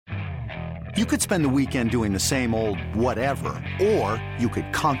You could spend the weekend doing the same old whatever, or you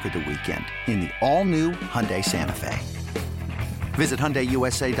could conquer the weekend in the all-new Hyundai Santa Fe. Visit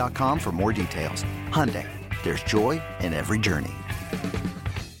HyundaiUSA.com for more details. Hyundai, there's joy in every journey.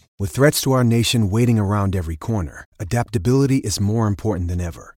 With threats to our nation waiting around every corner, adaptability is more important than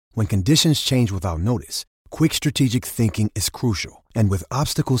ever. When conditions change without notice, quick strategic thinking is crucial. And with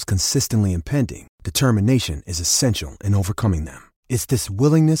obstacles consistently impending, determination is essential in overcoming them. It's this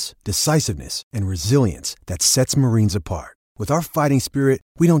willingness, decisiveness, and resilience that sets Marines apart. With our fighting spirit,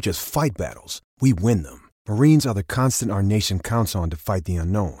 we don't just fight battles, we win them. Marines are the constant our nation counts on to fight the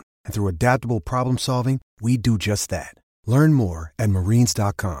unknown. And through adaptable problem solving, we do just that. Learn more at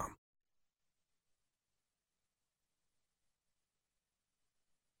marines.com.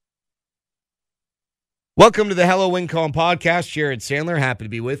 Welcome to the Hello Win Calling podcast. Jared Sandler, happy to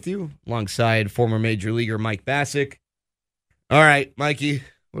be with you, alongside former Major Leaguer Mike Bassick. All right, Mikey,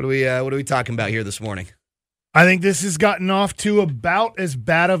 what are we talking about here this morning? I think this has gotten off to about as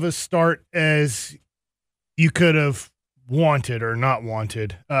bad of a start as you could have wanted or not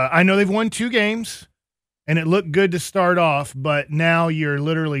wanted. I know they've won 2 games, and it looked good to start off, but now you're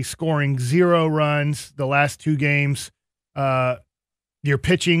literally scoring 0 runs the last 2 games. Your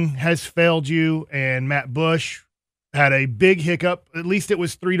pitching has failed you, and Matt Bush had a big hiccup. At least it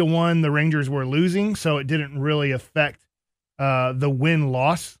was 3-1. The Rangers were losing, so it didn't really affect the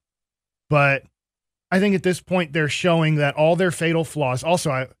win-loss. But I think at this point they're showing that all their fatal flaws.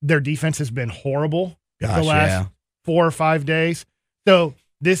 Also, their defense has been horrible the last 4 or 5 days. So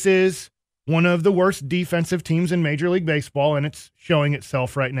this is one of the worst defensive teams in Major League Baseball, and it's showing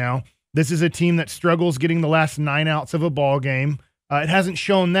itself right now. This is a team that struggles getting the last 9 outs of a ball game. It hasn't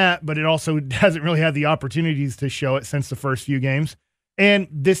shown that, but it also hasn't really had the opportunities to show it since the first few games. And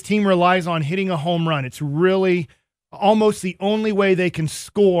this team relies on hitting a home run. It's really almost the only way they can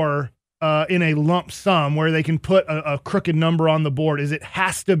score in a lump sum, where they can put a crooked number on the board, is it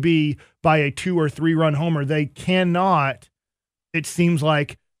has to be by a 2 or 3 run homer. They cannot, it seems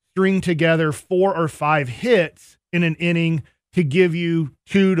like, string together 4 or 5 hits in an inning to give you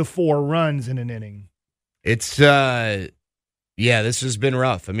 2 to 4 runs in an inning. It's, this has been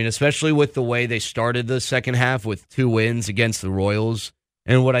rough. I mean, especially with the way they started the second half with 2 wins against the Royals,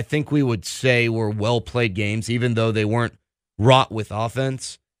 and what I think we would say were well-played games, even though they weren't wrought with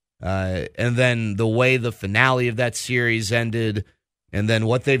offense. And then the way the finale of that series ended, and then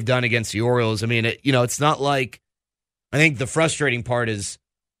what they've done against the Orioles. I mean, it's not like, I think the frustrating part is,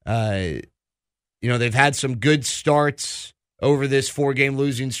 they've had some good starts over this 4-game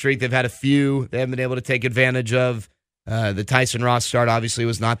losing streak. They've had a few they haven't been able to take advantage of. The Tyson Ross start obviously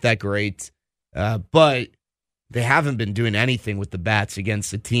was not that great, but they haven't been doing anything with the bats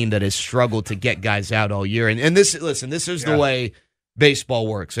against a team that has struggled to get guys out all year. And this is the way baseball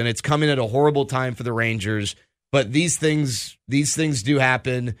works, and it's coming at a horrible time for the Rangers. But these things do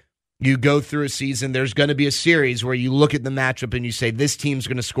happen. You go through a season, there's going to be a series where you look at the matchup and you say, this team's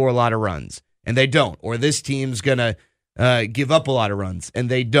going to score a lot of runs, and they don't. Or this team's going to give up a lot of runs, and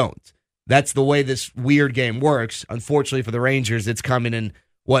they don't. That's the way this weird game works. Unfortunately for the Rangers, it's coming in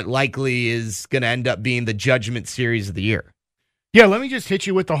what likely is going to end up being the judgment series of the year. Yeah, let me just hit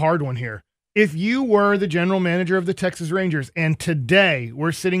you with the hard one here. If you were the general manager of the Texas Rangers, and today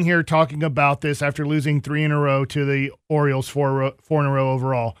we're sitting here talking about this after losing 3 in a row to the Orioles, 4 in a row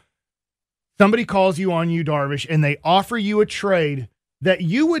overall, somebody calls you on Yu Darvish, and they offer you a trade that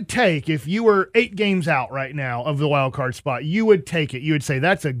you would take if you were 8 games out right now of the wild card spot. You would take it. You would say,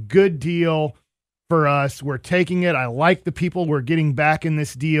 that's a good deal for us. We're taking it. I like the people we're getting back in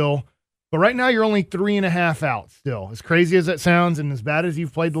this deal. But right now you're only 3.5 out still. As crazy as that sounds and as bad as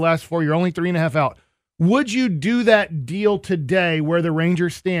you've played the last 4, you're only 3.5 out. Would you do that deal today where the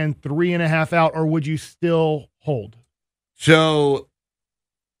Rangers stand 3.5 out, or would you still hold? So,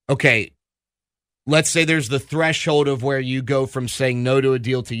 okay, let's say there's the threshold of where you go from saying no to a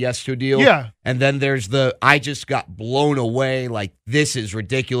deal to yes to a deal. Yeah. And then there's I just got blown away. Like, this is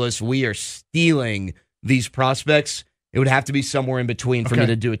ridiculous. We are stealing these prospects. It would have to be somewhere in between for me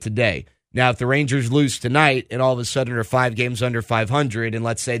to do it today. Now, if the Rangers lose tonight and all of a sudden are 5 games under 500, and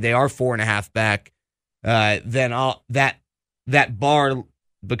let's say they are 4.5 back, then that bar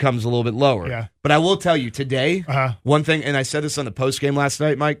becomes a little bit lower. Yeah. But I will tell you today, one thing, and I said this on the postgame last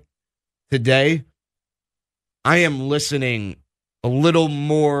night, Mike, today, I am listening a little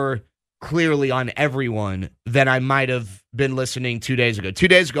more clearly on everyone than I might have been listening 2 days ago. 2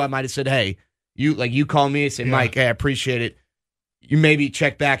 days ago, I might have said, hey, you call me and say, Mike, hey, I appreciate it. You maybe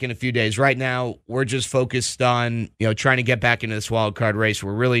check back in a few days. Right now, we're just focused on trying to get back into this wild card race.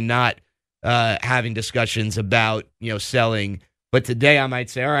 We're really not having discussions about selling. But today I might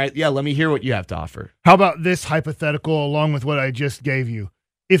say, all right, yeah, let me hear what you have to offer. How about this hypothetical along with what I just gave you?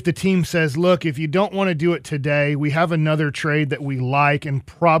 If the team says, look, if you don't want to do it today, we have another trade that we like and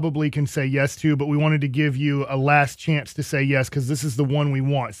probably can say yes to, but we wanted to give you a last chance to say yes because this is the one we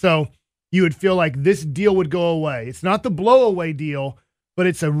want. So you would feel like this deal would go away. It's not the blow-away deal, but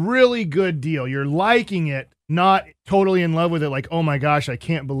it's a really good deal. You're liking it, not totally in love with it, like, oh my gosh, I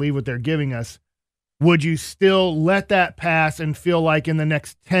can't believe what they're giving us. Would you still let that pass and feel like in the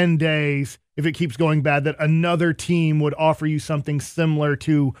next 10 days, if it keeps going bad, that another team would offer you something similar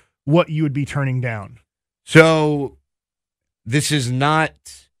to what you would be turning down? So this is not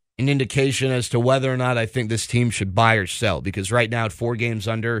an indication as to whether or not I think this team should buy or sell, because right now at 4 games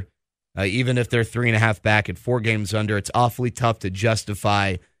under, even if they're 3.5 back at 4 games under, it's awfully tough to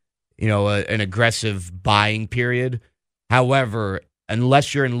justify, an aggressive buying period. However,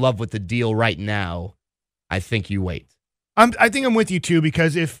 unless you're in love with the deal right now, I think you wait. I think I'm with you too,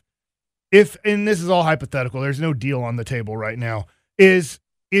 because if and this is all hypothetical, there's no deal on the table right now, is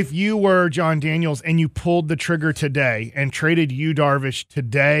if you were John Daniels and you pulled the trigger today and traded Yu Darvish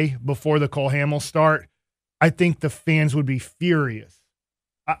today before the Cole Hamels start, I think the fans would be furious.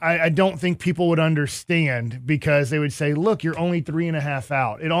 I don't think people would understand, because they would say, look, you're only 3.5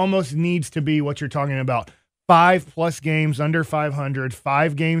 out. It almost needs to be what you're talking about. 5+ games under 500,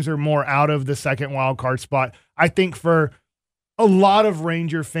 5 games or more out of the second wild card spot. I think for a lot of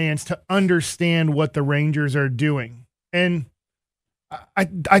Ranger fans to understand what the Rangers are doing. And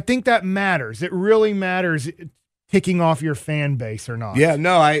I think that matters. It really matters, kicking off your fan base or not. Yeah,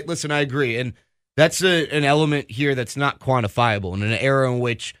 no, I agree. And that's an element here that's not quantifiable. In an era in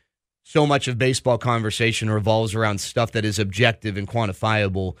which so much of baseball conversation revolves around stuff that is objective and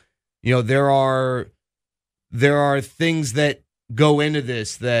quantifiable, there are things that go into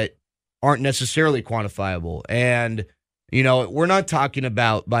this that aren't necessarily quantifiable. And, we're not talking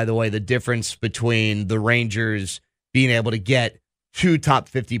about, by the way, the difference between the Rangers being able to get 2 top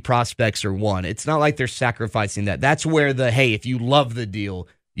 50 prospects or 1. It's not like they're sacrificing that. That's where hey, if you love the deal,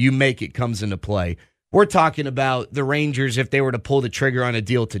 you make it comes into play. We're talking about the Rangers, if they were to pull the trigger on a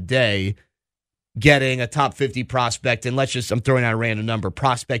deal today, getting a top 50 prospect, and I'm throwing out a random number,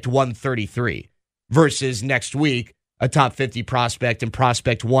 prospect 133, versus next week, a top 50 prospect and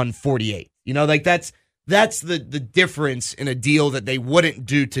prospect 148. That's the difference in a deal that they wouldn't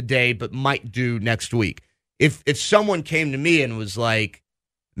do today but might do next week. If someone came to me and was like,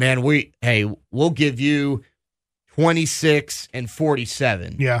 man, we'll give you 26 and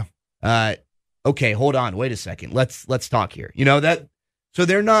 47. Yeah. Okay, hold on. Wait a second. Let's talk here. So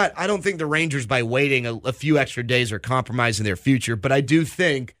they're not, I don't think the Rangers, by waiting a few extra days, are compromising their future, but I do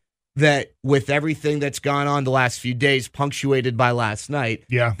think that with everything that's gone on the last few days, punctuated by last night,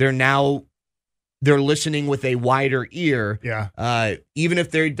 yeah, they're listening with a wider ear. Yeah. Even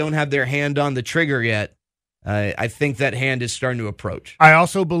if they don't have their hand on the trigger yet, I think that hand is starting to approach. I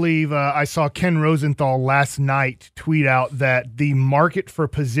also believe I saw Ken Rosenthal last night tweet out that the market for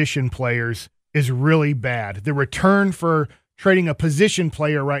position players is really bad. The return for trading a position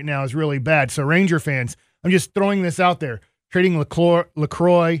player right now is really bad. So Ranger fans, I'm just throwing this out there. Trading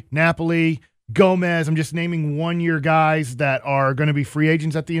LaCroix, Napoli, Gomez, I'm just naming one-year guys that are going to be free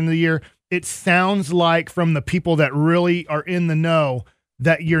agents at the end of the year. It sounds like, from the people that really are in the know,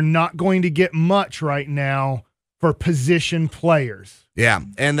 that you're not going to get much right now for position players. Yeah,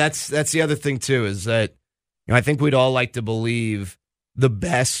 and that's the other thing too, is that I think we'd all like to believe the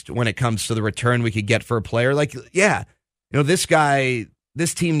best when it comes to the return we could get for a player. Like, yeah, this guy,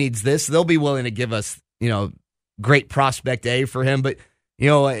 this team needs this. They'll be willing to give us, great prospect A for him, but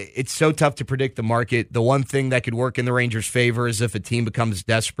it's so tough to predict the market. The one thing that could work in the Rangers' favor is if a team becomes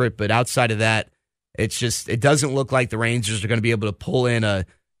desperate, but outside of that, it doesn't look like the Rangers are going to be able to pull in a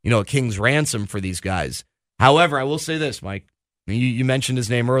king's ransom for these guys. However, I will say this, Mike. You mentioned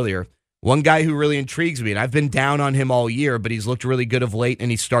his name earlier. One guy who really intrigues me, and I've been down on him all year, but he's looked really good of late, and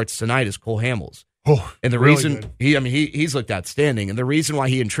he starts tonight, is Cole Hamels. Oh, and the really reason he's looked outstanding, and the reason why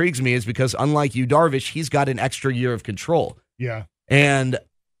he intrigues me is because, unlike Yu Darvish, he's got an extra year of control. Yeah, and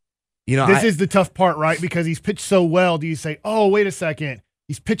this is the tough part, right? Because he's pitched so well. Do you say, "Oh, wait a second,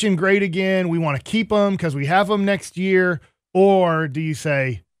 he's pitching great again. We want to keep him because we have him next year," or do you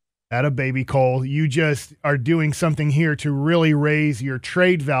say, "Atta baby Cole, you just are doing something here to really raise your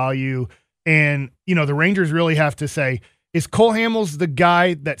trade value"? And the Rangers really have to say, is Cole Hamels the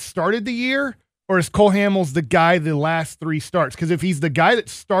guy that started the year? Or is Cole Hamels the guy the last 3 starts? Because if he's the guy that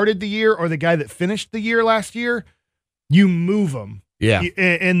started the year or the guy that finished the year last year, you move him. Yeah.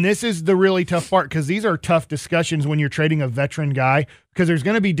 And this is the really tough part, because these are tough discussions when you're trading a veteran guy, because there's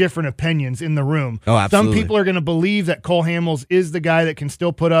going to be different opinions in the room. Oh, absolutely. Some people are going to believe that Cole Hamels is the guy that can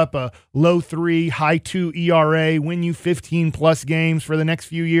still put up a low 3, high 2 ERA, win you 15-plus games for the next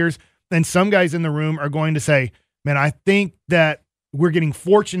few years. And some guys in the room are going to say, man, I think that we're getting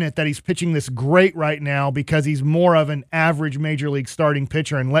fortunate that he's pitching this great right now because he's more of an average major league starting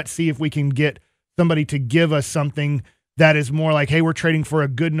pitcher, and let's see if we can get somebody to give us something that is more like, hey, we're trading for a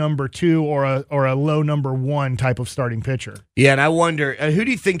good number 2 or a low number 1 type of starting pitcher. Yeah, and I wonder, who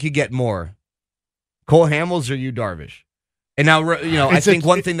do you think could get more, Cole Hamels or Yu Darvish? And now, I think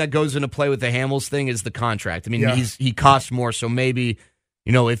one thing that goes into play with the Hamels thing is the contract. I mean, he costs more, so maybe,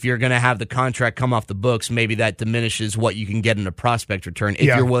 if you're going to have the contract come off the books, maybe that diminishes what you can get in a prospect return if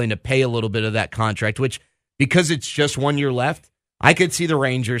you're willing to pay a little bit of that contract, which, because it's just 1 year left, I could see the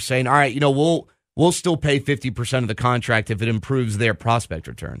Rangers saying, all right, we'll still pay 50% of the contract if it improves their prospect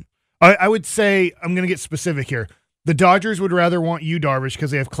return. I would say, I'm going to get specific here. The Dodgers would rather want Yu Darvish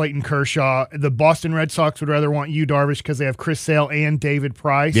because they have Clayton Kershaw. The Boston Red Sox would rather want Yu Darvish because they have Chris Sale and David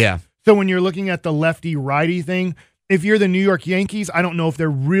Price. Yeah. So when you're looking at the lefty-righty thing, if you're the New York Yankees, I don't know if they're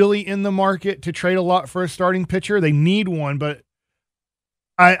really in the market to trade a lot for a starting pitcher. They need one, but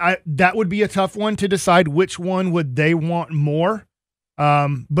I that would be a tough one to decide which one would they want more.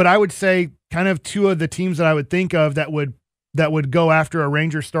 But I would say kind of two of the teams that I would think of that would go after a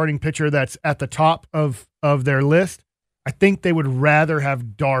Rangers starting pitcher that's at the top of their list. I think they would rather have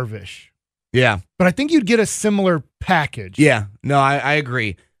Darvish. Yeah. But I think you'd get a similar package. Yeah. No, I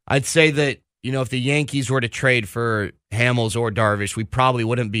agree. I'd say that, if the Yankees were to trade for Hamels or Darvish, we probably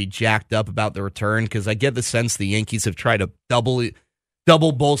wouldn't be jacked up about the return, because I get the sense the Yankees have tried to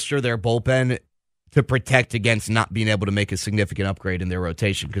double bolster their bullpen to protect against not being able to make a significant upgrade in their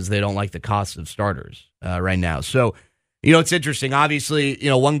rotation, because they don't like the cost of starters right now. So, it's interesting. Obviously,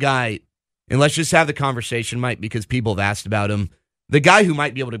 one guy, and let's just have the conversation, Mike, because people have asked about him. The guy who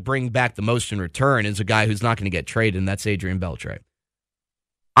might be able to bring back the most in return is a guy who's not going to get traded, and that's Adrian Beltre.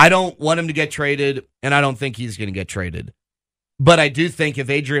 I don't want him to get traded, and I don't think he's going to get traded. But I do think if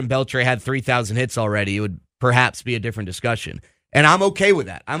Adrian Beltre had 3,000 hits already, it would perhaps be a different discussion. And I'm okay with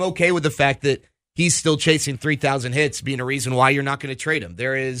that. I'm okay with the fact that he's still chasing 3,000 hits being a reason why you're not going to trade him.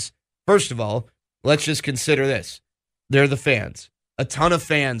 There is, first of all, let's just consider this. They're the fans. A ton of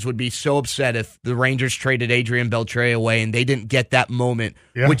fans would be so upset if the Rangers traded Adrian Beltre away and they didn't get that moment,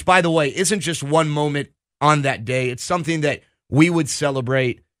 which, by the way, isn't just one moment on that day. It's something that we would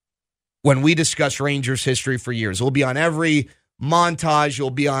celebrate when we discuss Rangers history for years. It'll be on every montage. It'll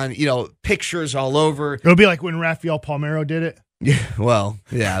be on, pictures all over. It'll be like when Rafael Palmeiro did it. Yeah, well,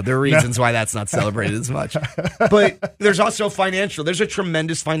 yeah, there are reasons why that's not celebrated as much. But there's also there's a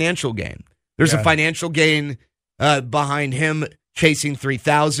tremendous financial gain. There's a financial gain behind him chasing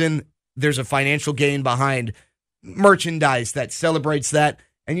 3,000. There's a financial gain behind merchandise that celebrates that.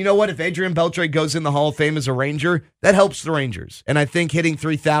 And you know what? If Adrian Beltre goes in the Hall of Fame as a Ranger, that helps the Rangers. And I think hitting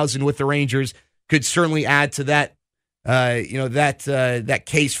 3,000 with the Rangers could certainly add to that, that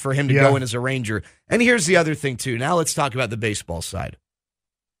case for him to go in as a Ranger. And here's the other thing, too. Now let's talk about the baseball side.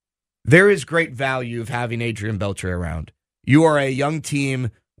 There is great value of having Adrian Beltre around. You are a young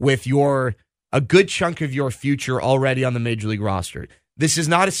team with a good chunk of your future already on the Major League roster. This is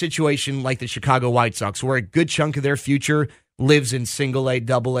not a situation like the Chicago White Sox, where a good chunk of their future lives in single A,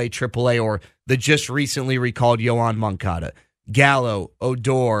 double A, triple A, or the just recently recalled Yoan Moncada. Gallo,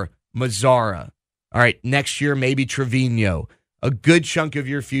 Odor, Mazzara. All right, next year, maybe Trevino. A good chunk of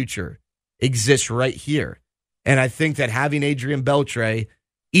your future exists right here. And I think that having Adrian Beltre,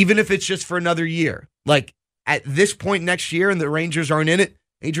 even if it's just for another year, like at this point next year and the Rangers aren't in it,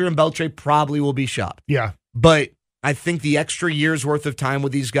 Adrian Beltre probably will be shopped. Yeah. But I think the extra year's worth of time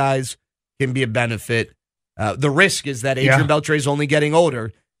with these guys can be a benefit. The risk is that Adrian Beltre is only getting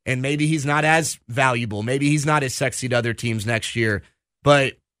older, and maybe he's not as valuable. Maybe he's not as sexy to other teams next year.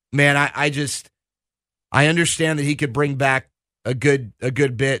 But, man, I understand that he could bring back a good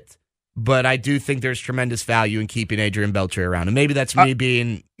bit, but I do think there's tremendous value in keeping Adrian Beltre around. And maybe that's me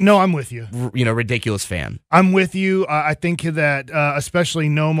being I'm with you. Ridiculous fan. I'm with you. I think that especially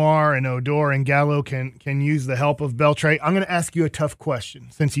Nomar and Odor and Gallo can use the help of Beltre. I'm going to ask you a tough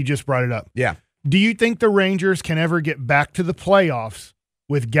question since you just brought it up. Yeah. Do you think the Rangers can ever get back to the playoffs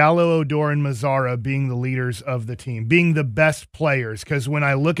with Gallo, Odor, and Mazzara being the leaders of the team, being the best players? Because when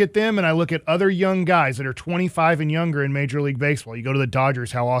I look at them and I look at other young guys that are 25 and younger in Major League Baseball, you go to the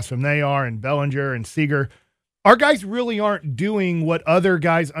Dodgers, how awesome they are, and Bellinger and Seager. Our guys really aren't doing what other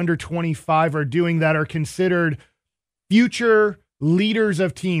guys under 25 are doing that are considered future leaders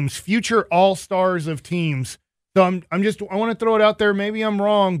of teams, future all-stars of teams. So I want to throw it out there. Maybe I'm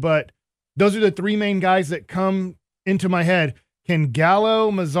wrong, but those are the three main guys that come into my head. Can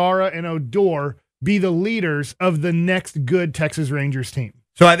Gallo, Mazzara, and Odor be the leaders of the next good Texas Rangers team?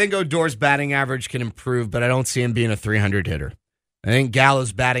 So I think Odor's batting average can improve, but I don't see him being a 300 hitter. I think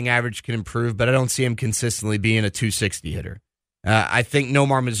Gallo's batting average can improve, but I don't see him consistently being a 260 hitter. I think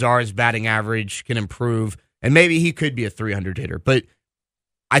Nomar Mazzara's batting average can improve, and maybe he could be a 300 hitter. But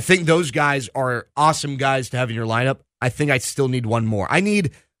I think those guys are awesome guys to have in your lineup. I think I still need one more. I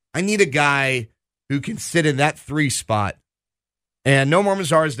need a guy who can sit in that 3 spot. And Nomar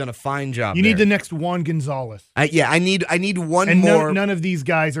Mazzara has done a fine job. You need the next Juan Gonzalez. I need one and more. None of these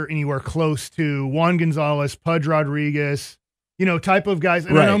guys are anywhere close to Juan Gonzalez, Pudge Rodriguez, type of guys.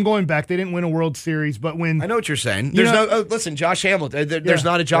 And right. I'm going back. They didn't win a World Series, but when I know what you're saying. There's listen, Josh Hamilton. There's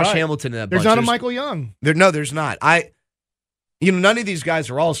not a Josh Hamilton in that bunch. There's not a Michael Young. There's not. None of these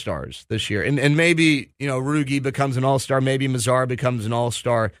guys are all-stars this year. And maybe, Rugi becomes an all-star. Maybe Mazzara becomes an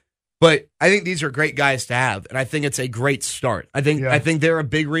all-star. But I think these are great guys to have, and I think it's a great start. I think they're a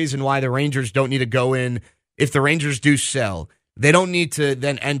big reason why the Rangers don't need to go in. If the Rangers do sell, they don't need to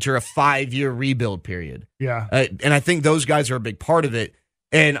then enter a 5-year rebuild period. Yeah. And I think those guys are a big part of it.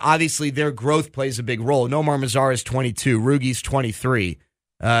 And obviously their growth plays a big role. Nomar Mazzara is 22. Rugi's 23.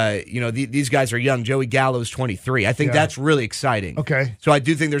 These guys are young. Joey Gallo is 23. I think that's really exciting. Okay. So I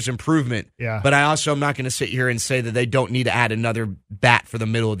do think there's improvement. Yeah. But I also am not going to sit here and say that they don't need to add another bat for the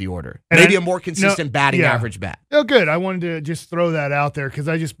middle of the order. Maybe a more consistent batting average bat. Oh, good. I wanted to just throw that out there because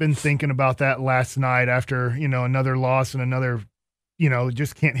I just been thinking about that last night after, another loss and another,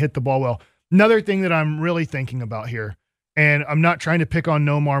 just can't hit the ball well. Another thing that I'm really thinking about here, and I'm not trying to pick on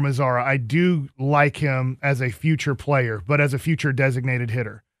Nomar Mazzara. I do like him as a future player, but as a future designated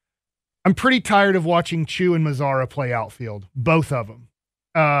hitter. I'm pretty tired of watching Chu and Mazzara play outfield, both of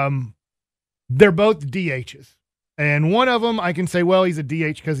them. They're both DHs. And one of them, I can say, well, he's a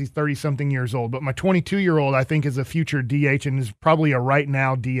DH because he's 30-something years old. But my 22-year-old, I think, is a future DH and is probably a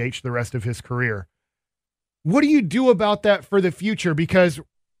right-now DH the rest of his career. What do you do about that for the future? Because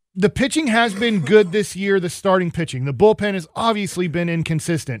the pitching has been good this year, the starting pitching. The bullpen has obviously been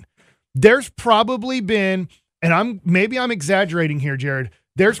inconsistent. There's probably been, and I'm exaggerating here, Jared,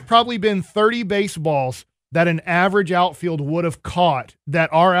 there's probably been 30 baseballs that an average outfield would have caught that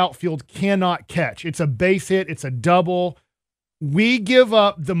our outfield cannot catch. It's a base hit. It's a double. We give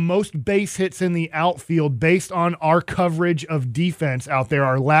up the most base hits in the outfield based on our coverage of defense out there,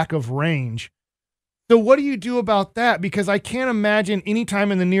 our lack of range. So what do you do about that? Because I can't imagine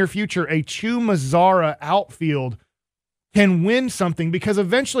anytime in the near future a Chu Mazzara outfield can win something, because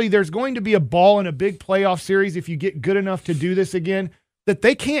eventually there's going to be a ball in a big playoff series if you get good enough to do this again that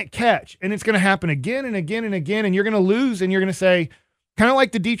they can't catch, and it's going to happen again and again and again, and you're going to lose, and you're going to say, kind of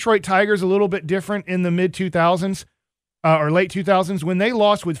like the Detroit Tigers, a little bit different in the mid-2000s or late 2000s when they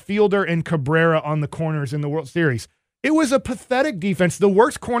lost with Fielder and Cabrera on the corners in the World Series. It was a pathetic defense, the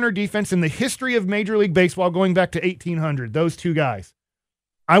worst corner defense in the history of Major League Baseball going back to 1800, those two guys.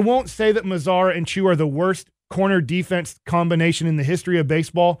 I won't say that Mazzara and Chu are the worst corner defense combination in the history of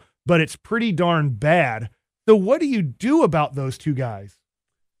baseball, but it's pretty darn bad. So what do you do about those two guys?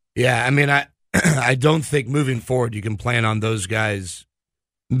 Yeah, I mean, I don't think moving forward you can plan on those guys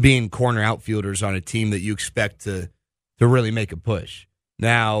being corner outfielders on a team that you expect to really make a push.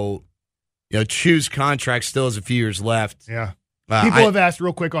 Now, Chu's contract still has a few years left. Yeah. People have asked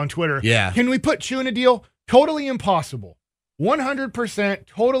real quick on Twitter, can we put Chu in a deal? Totally impossible. 100%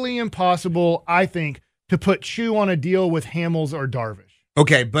 totally impossible, I think, to put Chu on a deal with Hamels or Darvish.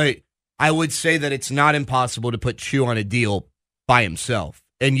 Okay, but I would say that it's not impossible to put Chu on a deal by himself.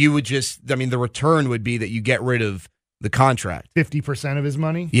 And you would the return would be that you get rid of the contract. 50% of his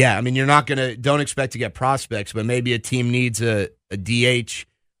money? Yeah, I mean, don't expect to get prospects, but maybe a team needs a DH,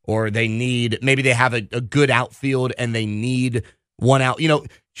 or maybe they have a good outfield and they need one out.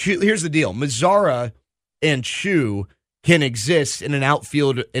 Here's the deal. Mazzara and Chu can exist in an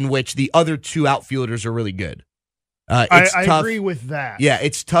outfield in which the other two outfielders are really good. I agree with that. Yeah,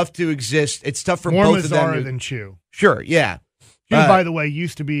 it's tough to exist. It's tough for more both Mazzara of them. More than Chu. Sure, yeah. Chu, by the way,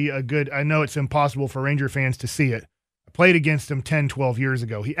 used to be a good, I know it's impossible for Ranger fans to see it. I played against him 10, 12 years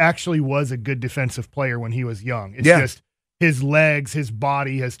ago. He actually was a good defensive player when he was young. It's just his legs, his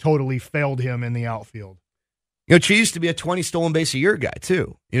body has totally failed him in the outfield. Chu used to be a 20 stolen base a year guy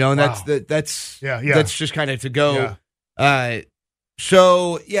too. And wow. that's just kind of to go. Yeah.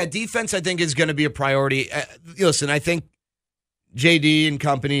 Defense I think is going to be a priority. Listen, I think JD and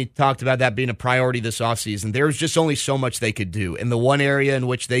company talked about that being a priority this offseason. There was just only so much they could do. And the one area in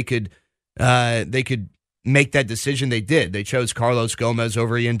which they could make that decision, they did. They chose Carlos Gomez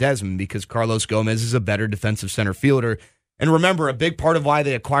over Ian Desmond because Carlos Gomez is a better defensive center fielder. And remember, a big part of why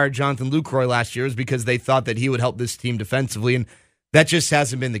they acquired Jonathan Lucroy last year is because they thought that he would help this team defensively, and that just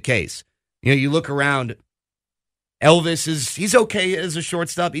hasn't been the case. You look around, Elvis he's okay as a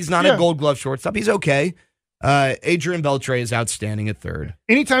shortstop. He's not a Gold Glove shortstop. He's okay. Adrian Beltre is outstanding at third.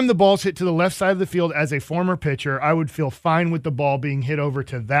 Anytime the ball's hit to the left side of the field as a former pitcher, I would feel fine with the ball being hit over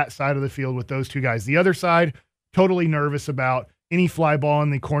to that side of the field with those two guys. The other side, totally nervous about. Any fly ball in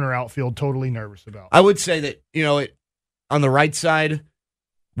the corner outfield, totally nervous about. I would say that, on the right side,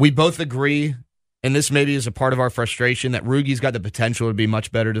 we both agree, and this maybe is a part of our frustration, that Rugi's got the potential to be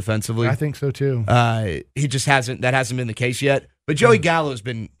much better defensively. I think so too. He just hasn't been the case yet. But Joey Gallo's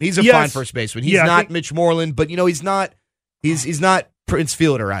he's a fine first baseman. He's not Mitch Moreland, but he's not Prince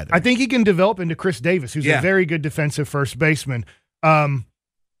Fielder either. I think he can develop into Chris Davis, who's a very good defensive first baseman.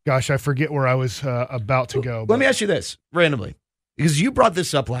 Gosh, I forget where I was about to go. Let me ask you this randomly, because you brought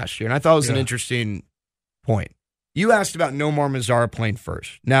this up last year, and I thought it was an interesting point. You asked about Nomar Mazara playing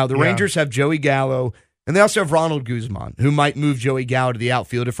first. Now, the Rangers have Joey Gallo, and they also have Ronald Guzman, who might move Joey Gallo to the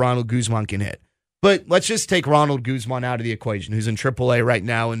outfield if Ronald Guzman can hit. But let's just take Ronald Guzman out of the equation, who's in AAA right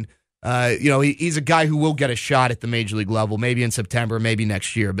now, and he's a guy who will get a shot at the major league level, maybe in September, maybe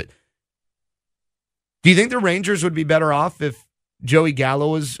next year. But do you think the Rangers would be better off if Joey Gallo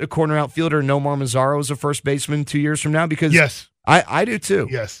was a corner outfielder and Nomar Mazara was a first baseman 2 years from now? Because yes, I do too.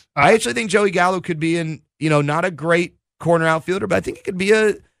 Yes, I actually think Joey Gallo could be not a great corner outfielder, but I think he could be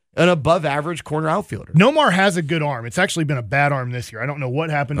an above-average corner outfielder. Nomar has a good arm. It's actually been a bad arm this year. I don't know what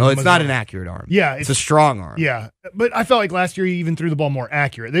happened. Oh, it's not an accurate arm. Yeah. It's a strong arm. Yeah, but I felt like last year he even threw the ball more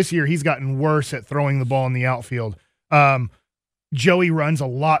accurate. This year he's gotten worse at throwing the ball in the outfield. Joey runs a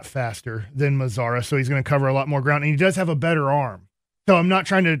lot faster than Mazara, so he's going to cover a lot more ground, and he does have a better arm. So I'm not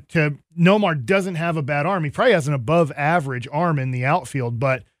trying to Nomar doesn't have a bad arm. He probably has an above-average arm in the outfield,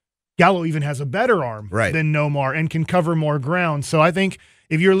 but Gallo even has a better arm than Nomar and can cover more ground. So I think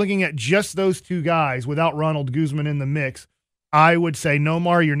if you're looking at just those two guys without Ronald Guzman in the mix, I would say,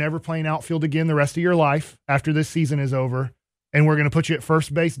 Nomar, you're never playing outfield again the rest of your life after this season is over, and we're going to put you at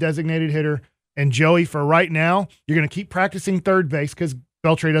first base designated hitter. And Joey, for right now, you're going to keep practicing third base because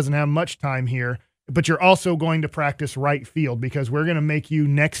Beltre doesn't have much time here, but you're also going to practice right field because we're going to make you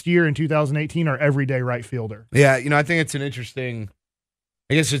next year in 2018 our everyday right fielder. Yeah, I think it's an interesting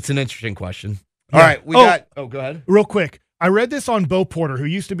question. All right, go ahead. Real quick. I read this on Bo Porter, who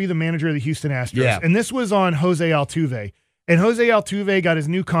used to be the manager of the Houston Astros, and this was on Jose Altuve. And Jose Altuve got his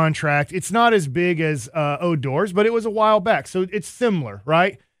new contract. It's not as big as Odor's, but it was a while back, so it's similar,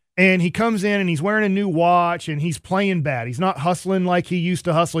 right? And he comes in and he's wearing a new watch and he's playing bad. He's not hustling like he used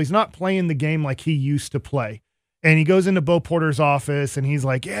to hustle. He's not playing the game like he used to play. And he goes into Bo Porter's office and he's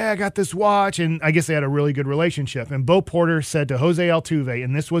like, I got this watch. And I guess they had a really good relationship. And Bo Porter said to Jose Altuve,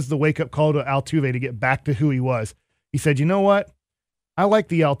 and this was the wake-up call to Altuve to get back to who he was, he said, you know what? I like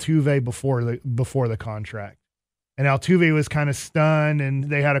the Altuve before the contract. And Altuve was kind of stunned, and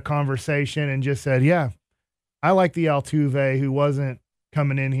they had a conversation and just said, I like the Altuve who wasn't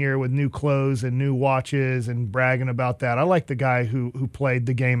coming in here with new clothes and new watches and bragging about that. I like the guy who played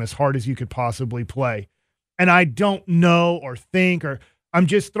the game as hard as you could possibly play. And I don't know or think, or I'm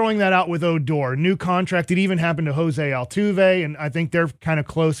just throwing that out with Odor. New contract. It even happened to Jose Altuve, and I think they're kind of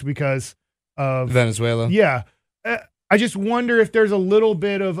close because of Venezuela. Yeah. I just wonder if there's a little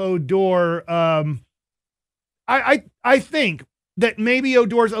bit of Odor. I think that maybe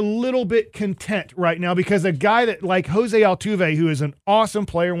Odor's a little bit content right now because a guy that like Jose Altuve, who is an awesome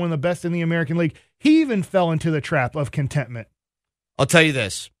player, one of the best in the American League, he even fell into the trap of contentment. I'll tell you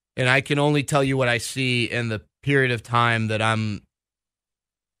this, and I can only tell you what I see in the period of time that I'm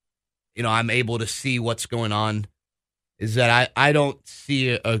able to see what's going on, is that I don't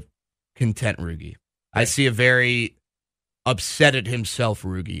see a content Rugi. I see a very upset at himself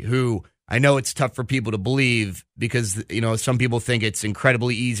Rugi, who I know it's tough for people to believe because, some people think it's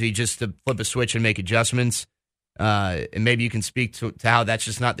incredibly easy just to flip a switch and make adjustments. And maybe you can speak to how that's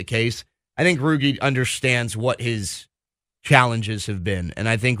just not the case. I think Rugi understands what his challenges have been. And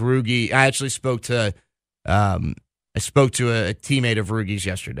I think Rugi, I actually spoke to a teammate of Rugi's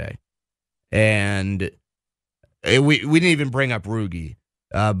yesterday. And we didn't even bring up Rugi.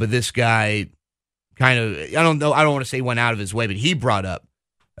 But this guy kind of, I don't want to say went out of his way, but he brought up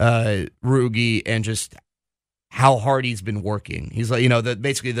Rugi and just how hard he's been working. He's like,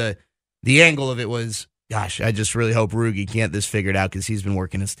 basically the angle of it was, gosh, I just really hope Rugi can't get this figured out because he's been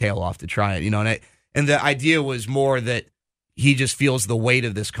working his tail off to try it, and the idea was more that he just feels the weight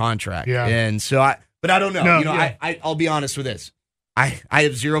of this contract. Yeah. And so but I don't know. I'll be honest with this. I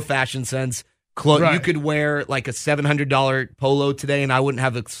have zero fashion sense. You could wear like a $700 polo today, and I wouldn't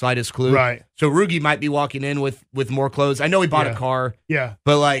have the slightest clue. Right. So Rugi might be walking in with more clothes. I know he bought a car. Yeah.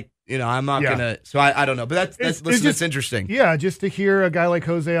 But like, I'm not gonna. So I don't know. But that's interesting. Yeah, just to hear a guy like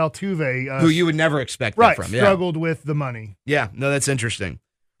Jose Altuve, who you would never expect that from. Struggled with the money. Yeah. No, that's interesting.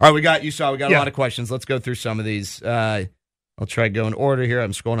 All right, we got a lot of questions. Let's go through some of these. I'll try to go in order here.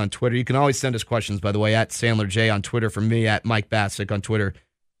 I'm scrolling on Twitter. You can always send us questions, by the way, at Sandler J on Twitter for me, at Mike Bassick on Twitter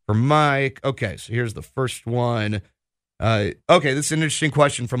for Mike. Okay, so here's the first one. Okay, this is an interesting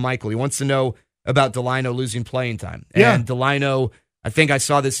question from Michael. He wants to know about Delino losing playing time. Yeah. And Delino, I think I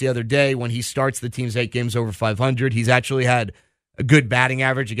saw this the other day, when he starts the team's 8 games over 500, he's actually had a good batting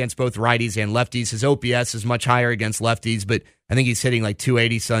average against both righties and lefties. His OPS is much higher against lefties, but I think he's hitting like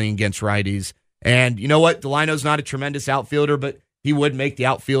 280 something against righties. And you know what? Delino's not a tremendous outfielder, but he would make the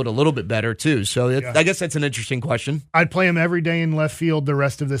outfield a little bit better too. So I guess that's an interesting question. I'd play him every day in left field the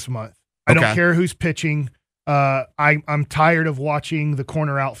rest of this month. I don't care who's pitching. I'm tired of watching the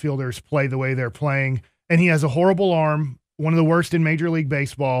corner outfielders play the way they're playing. And he has a horrible arm, one of the worst in Major League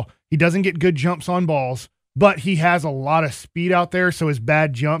Baseball. He doesn't get good jumps on balls, but he has a lot of speed out there. So his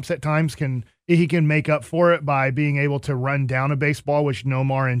bad jumps at times he can make up for it by being able to run down a baseball, which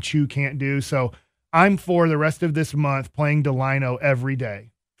Nomar and Chu can't do. So I'm for the rest of this month playing Delino every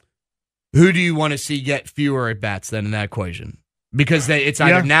day. Who do you want to see get fewer at bats then in that equation? Because it's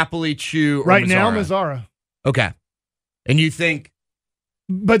either Napoli, Chu, or right Mazzara. Now, Mazzara. Okay. And you think?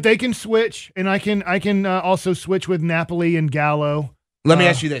 But they can switch, and I can also switch with Napoli and Gallo. Let me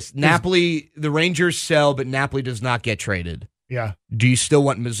ask you this. Napoli, the Rangers sell, but Napoli does not get traded. Yeah. Do you still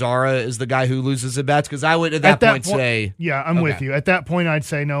want Mazzara as the guy who loses at bats? Because I would at that point say... Yeah, I'm with you. At that point, I'd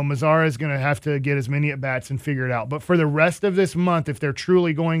say no, Mazzara is going to have to get as many at bats and figure it out. But for the rest of this month, if they're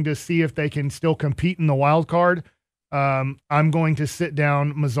truly going to see if they can still compete in the wild card, I'm going to sit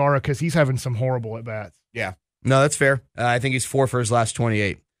down Mazzara because he's having some horrible at bats. Yeah. No, that's fair. I think he's 4 for his last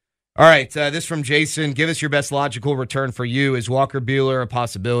 28. All right, this from Jason. Give us your best logical return for you. Is Walker Buehler a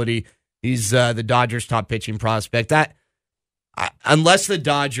possibility? He's the Dodgers' top pitching prospect. Unless the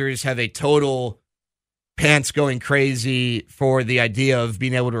Dodgers have a total pants going crazy for the idea of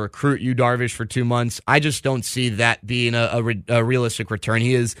being able to recruit Yu Darvish for 2 months, I just don't see that being a realistic return.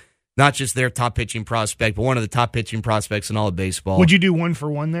 He is not just their top pitching prospect, but one of the top pitching prospects in all of baseball. Would you do 1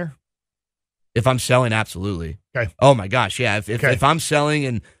 for 1 there? If I'm selling, absolutely. Okay. Oh, my gosh, yeah. If I'm selling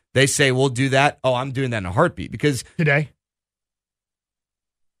and they say, we'll do that, I'm doing that in a heartbeat. Because today?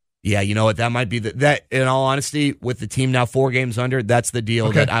 Yeah, you know what? That might be that. In all honesty, with the team now 4 games under, that's the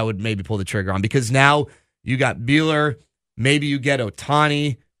deal that I would maybe pull the trigger on. Because now you got Buehler, maybe you get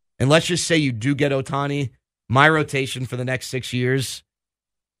Ohtani, and let's just say you do get Ohtani. My rotation for the next 6 years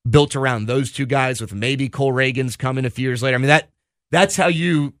built around those 2 guys, with maybe Cole Reagans coming a few years later. I mean, that's how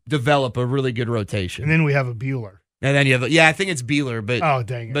you develop a really good rotation. And then we have a Buehler. And then you have, I think it's Buehler, but oh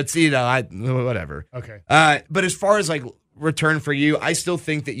dang it. But see, whatever. Okay. But as far as like return for you, I still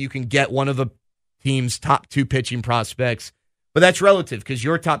think that you can get one of the team's top 2 pitching prospects, but that's relative because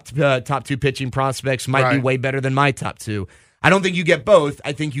your top 2 pitching prospects might be way better than my top 2. I don't think you get both.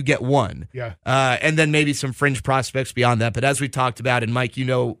 I think you get one. Yeah. And then maybe some fringe prospects beyond that. But as we talked about, and Mike, you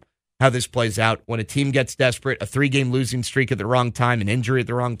know how this plays out. When a team gets desperate, a 3-game losing streak at the wrong time, an injury at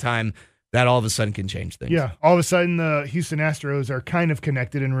the wrong time, that all of a sudden can change things. Yeah, all of a sudden the Houston Astros are kind of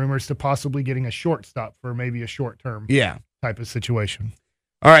connected in rumors to possibly getting a shortstop for maybe a short-term type of situation.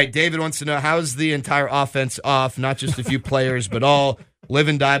 All right, David wants to know, how's the entire offense off, not just a few players, but all live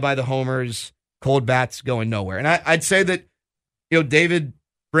and die by the homers, cold bats going nowhere. And I'd say that, David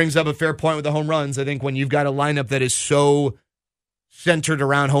brings up a fair point with the home runs. I think when you've got a lineup that is so centered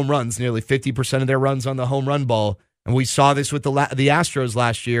around home runs, nearly 50% of their runs on the home run ball, and we saw this with the Astros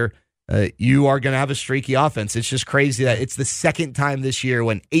last year, you are going to have a streaky offense. It's just crazy that it's the second time this year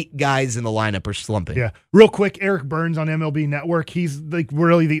when 8 guys in the lineup are slumping. Yeah. Real quick, Eric Burns on MLB Network, he's like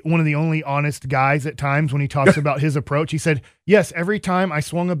really one of the only honest guys at times when he talks about his approach. He said, yes, every time I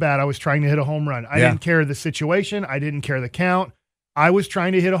swung a bat, I was trying to hit a home run. I didn't care the situation. I didn't care the count. I was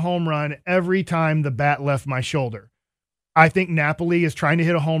trying to hit a home run every time the bat left my shoulder. I think Napoli is trying to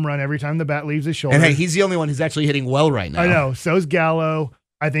hit a home run every time the bat leaves his shoulder. And hey, he's the only one who's actually hitting well right now. I know. So's Gallo.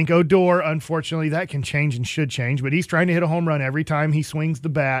 I think Odor, unfortunately, that can change and should change, but he's trying to hit a home run every time he swings the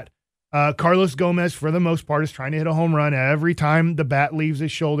bat. Carlos Gomez, for the most part, is trying to hit a home run every time the bat leaves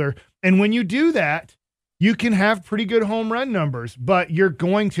his shoulder. And when you do that, you can have pretty good home run numbers, but you're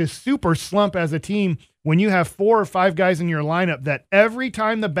going to super slump as a team when you have 4 or 5 guys in your lineup that every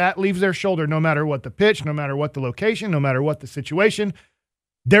time the bat leaves their shoulder, no matter what the pitch, no matter what the location, no matter what the situation,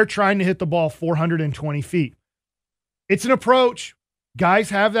 they're trying to hit the ball 420 feet. It's an approach. Guys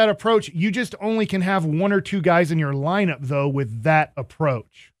have that approach. You just only can have one or two guys in your lineup, though, with that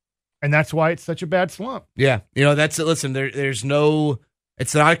approach. And that's why it's such a bad slump. Yeah. That's it. Listen, there's no,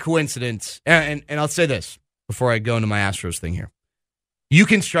 it's not a coincidence. And I'll say this before I go into my Astros thing here. You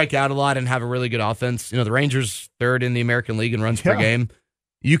can strike out a lot and have a really good offense. The Rangers third in the American League in runs per game.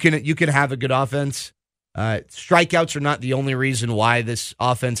 You can have a good offense. Strikeouts are not the only reason why this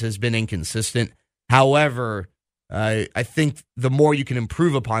offense has been inconsistent. However, I think the more you can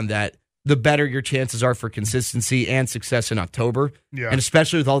improve upon that, the better your chances are for consistency and success in October. Yeah. And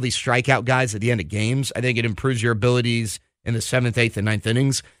especially with all these strikeout guys at the end of games, I think it improves your abilities in the 7th, 8th, and 9th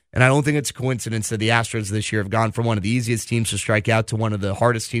innings. And I don't think it's a coincidence that the Astros this year have gone from one of the easiest teams to strike out to one of the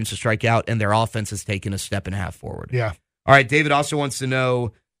hardest teams to strike out, and their offense has taken a step and a half forward. Yeah. All right, David also wants to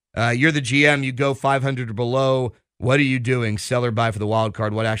know, you're the GM, you go 500 or below. What are you doing? Sell or buy for the wild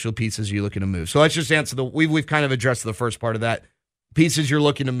card? What actual pieces are you looking to move? So let's just answer we've kind of addressed the first part of that. Pieces you're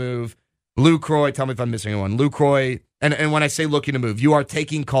looking to move. Lucroy, tell me if I'm missing one. Lucroy, and when I say looking to move, you are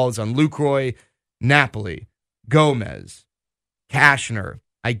taking calls on Lucroy, Napoli, Gomez, Cashner,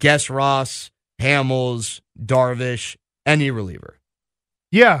 I guess Ross, Hamels, Darvish, any reliever.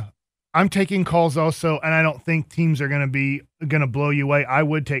 Yeah, I'm taking calls also, and I don't think teams are going to blow you away. I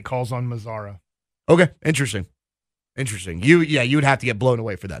would take calls on Mazara. Okay, interesting. You would have to get blown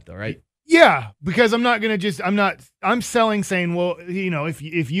away for that, though, right? Yeah, because I'm selling saying, well,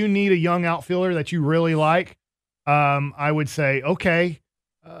 if you need a young outfielder that you really like, I would say, okay,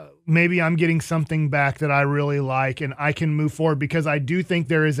 maybe I'm getting something back that I really like and I can move forward, because I do think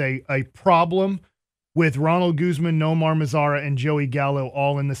there is a problem with Ronald Guzman, Nomar Mazara, and Joey Gallo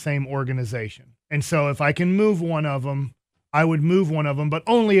all in the same organization. And so if I can move one of them, I would move one of them, but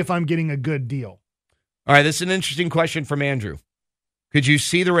only if I'm getting a good deal. All right, this is an interesting question from Andrew. Could you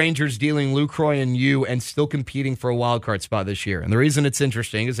see the Rangers dealing Lucroy and you and still competing for a wild card spot this year? And the reason it's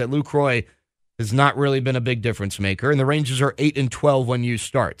interesting is that Lucroy has not really been a big difference maker, and the Rangers are 8-12 when you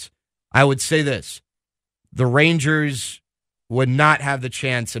starts. I would say this. The Rangers would not have the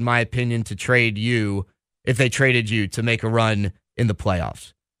chance, in my opinion, to trade you if they traded you to make a run in the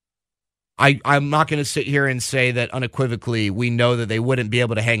playoffs. I'm not going to sit here and say that unequivocally we know that they wouldn't be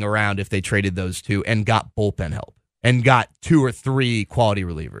able to hang around if they traded those two and got bullpen help and got 2 or 3 quality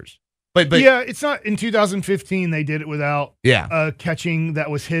relievers. But yeah, it's not in 2015 they did it without catching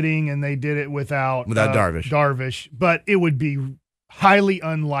that was hitting, and they did it without Darvish. But it would be highly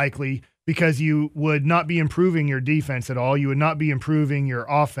unlikely, because you would not be improving your defense at all. You would not be improving your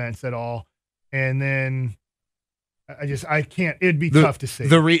offense at all. And then I can't. It'd be tough to see.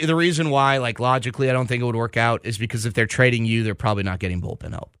 The reason why, logically, I don't think it would work out is because if they're trading you, they're probably not getting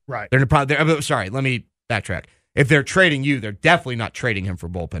bullpen help. Right. Sorry, let me backtrack. If they're trading you, they're definitely not trading him for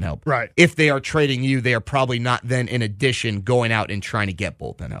bullpen help. Right. If they are trading you, they are probably not then, in addition, going out and trying to get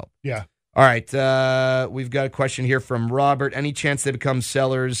bullpen help. Yeah. All right. We've got a question here from Robert. Any chance they become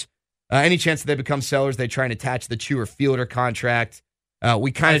sellers? They try and attach the Chewer Fielder contract?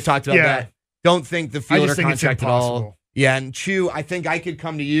 We kind of talked about that. Don't think the Fielder contract at all. Yeah, and Chew, I think I could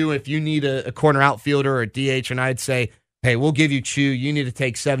come to you if you need a corner outfielder or a DH, and I'd say, hey, we'll give you Chew. You need to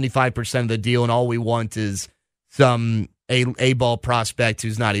take 75% of the deal, and all we want is some A-ball prospect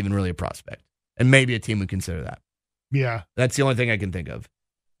who's not even really a prospect. And maybe a team would consider that. Yeah. That's the only thing I can think of.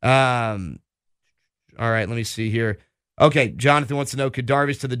 All right, let me see here. Okay, Jonathan wants to know, could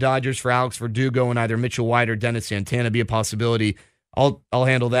Darvish to the Dodgers for Alex Verdugo and either Mitchell White or Dennis Santana be a possibility? I'll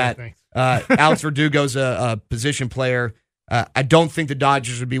handle that. Alex Verdugo's a position player. I don't think the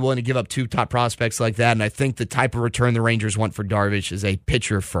Dodgers would be willing to give up 2 top prospects like that, and I think the type of return the Rangers want for Darvish is a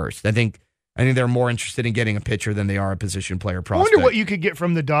pitcher first. I think they're more interested in getting a pitcher than they are a position player prospect. I wonder what you could get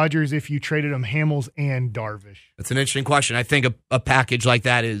from the Dodgers if you traded them Hamels and Darvish. That's an interesting question. I think a package like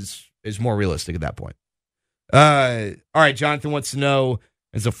that is more realistic at that point. All right, Jonathan wants to know,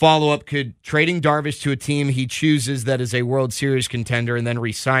 as a follow-up, could trading Darvish to a team he chooses that is a World Series contender and then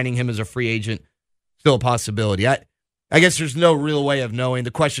re-signing him as a free agent still a possibility? I guess there's no real way of knowing.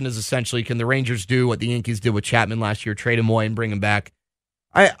 The question is essentially, can the Rangers do what the Yankees did with Chapman last year, trade him away and bring him back?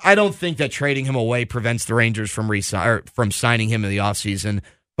 I don't think that trading him away prevents the Rangers from signing him in the offseason,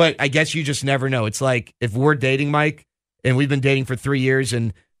 but I guess you just never know. It's like if we're dating, Mike, and we've been dating for 3 years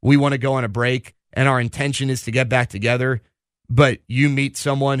and we want to go on a break and our intention is to get back together, but you meet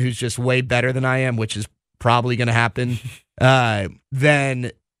someone who's just way better than I am, which is probably going to happen,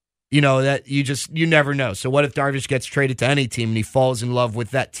 then that you never know. So what if Darvish gets traded to any team and he falls in love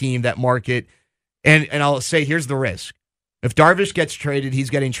with that team, that market? And I'll say, here's the risk. If Darvish gets traded, he's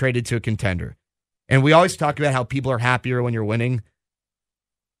getting traded to a contender. And we always talk about how people are happier when you're winning.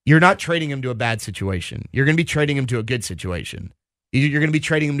 You're not trading him to a bad situation. You're going to be trading him to a good situation. You're going to be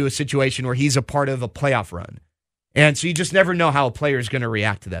trading him to a situation where he's a part of a playoff run. And so you just never know how a player is going to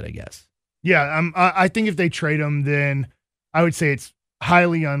react to that, I guess. Yeah, I think if they trade him, then I would say it's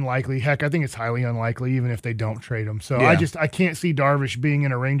highly unlikely. Heck, I think it's highly unlikely even if they don't trade him. So Yeah. I can't see Darvish being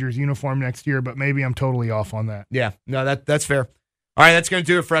in a Rangers uniform next year, but maybe I'm totally off on that. Yeah, no, that's fair. All right, that's going to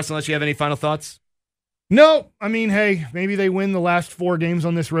do it for us unless you have any final thoughts. No, I mean, hey, maybe they win the last 4 games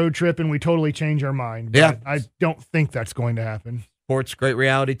on this road trip and we totally change our mind. But Yeah. I don't think that's going to happen. Sports, great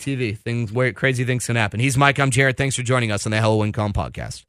reality TV. Things where crazy things can happen. He's Mike. I'm Jared. Thanks for joining us on the Hello Win Calm podcast.